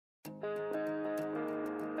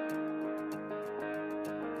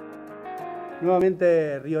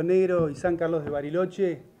Nuevamente Río Negro y San Carlos de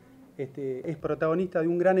Bariloche es protagonista de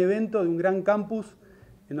un gran evento, de un gran campus,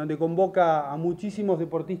 en donde convoca a muchísimos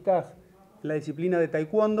deportistas en la disciplina de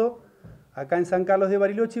Taekwondo, acá en San Carlos de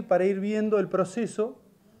Bariloche, para ir viendo el proceso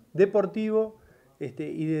deportivo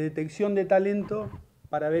y de detección de talento,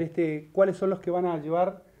 para ver cuáles son los que van a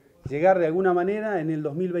llegar de alguna manera en el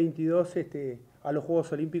 2022 a los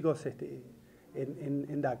Juegos Olímpicos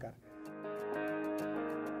en Dakar.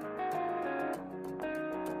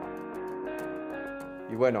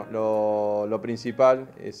 Y bueno, lo principal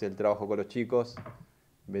es el trabajo con los chicos.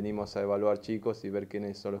 Venimos a evaluar chicos y ver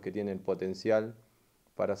quiénes son los que tienen potencial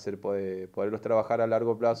para poderlos trabajar a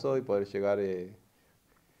largo plazo y poder llegar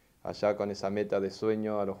allá con esa meta de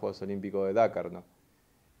sueño a los Juegos Olímpicos de Dakar, ¿no?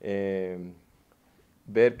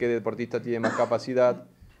 Ver qué deportista tiene más capacidad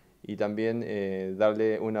y también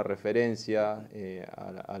darle una referencia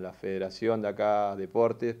a la Federación de acá,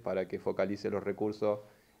 Deportes, para que focalice los recursos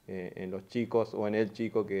en los chicos o en el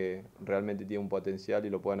chico que realmente tiene un potencial y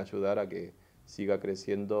lo puedan ayudar a que siga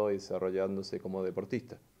creciendo y desarrollándose como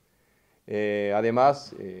deportista.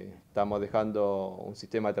 Además, estamos dejando un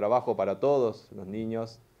sistema de trabajo para todos los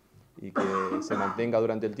niños y que se mantenga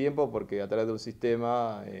durante el tiempo, porque a través de un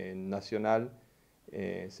sistema nacional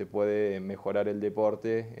se puede mejorar el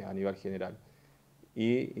deporte a nivel general.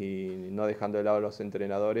 Y no dejando de lado a los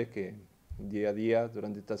entrenadores que día a día,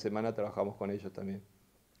 durante esta semana, trabajamos con ellos también.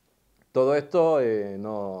 Todo esto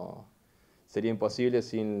no sería imposible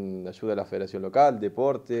sin la ayuda de la Federación Local,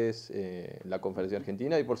 Deportes, la Confederación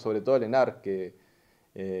Argentina y por sobre todo el ENAR, que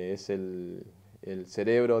es el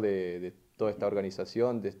cerebro de toda esta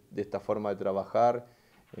organización, de esta forma de trabajar,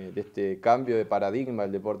 de este cambio de paradigma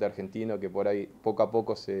del deporte argentino que por ahí poco a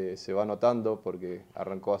poco se va notando, porque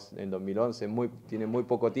arrancó en 2011, tiene muy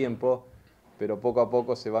poco tiempo, pero poco a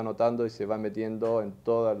poco se va notando y se va metiendo en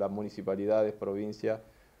todas las municipalidades, provincias,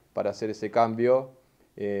 para hacer ese cambio,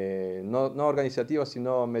 no organizativo,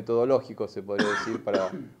 sino metodológico, se podría decir,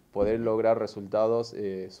 para poder lograr resultados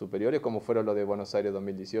superiores, como fueron los de Buenos Aires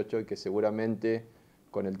 2018, y que seguramente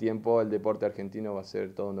con el tiempo el deporte argentino va a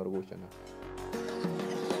ser todo un orgullo, ¿no?